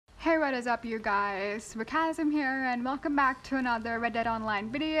Hey, what is up you guys? Chasm here and welcome back to another Red Dead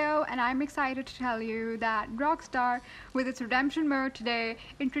Online video, and I'm excited to tell you that Rockstar, with its redemption mode today,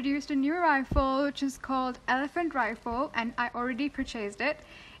 introduced a new rifle which is called Elephant Rifle, and I already purchased it.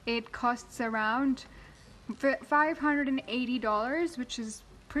 It costs around $580, which is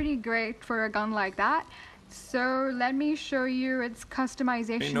pretty great for a gun like that. So let me show you its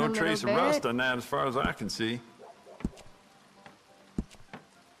customization Ain't no a little trace bit. of rust on that as far as I can see.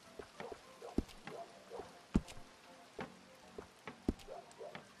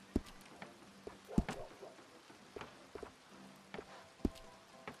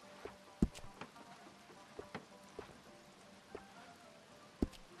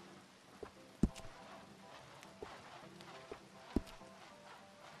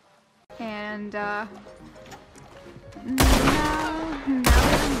 And now that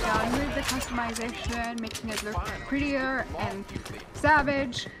I'm done with the customization, making it look prettier and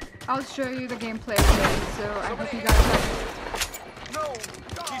savage, I'll show you the gameplay again, so I hope you guys like it. No!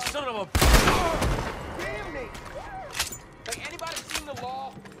 You son of a... Damn me! Hey, anybody seen the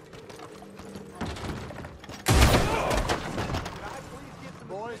law?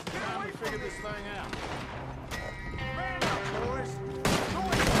 Boys, it's time we figure this thing out. Man up, boys! Go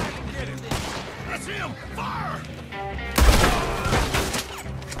inside and get him! That's him! Fire!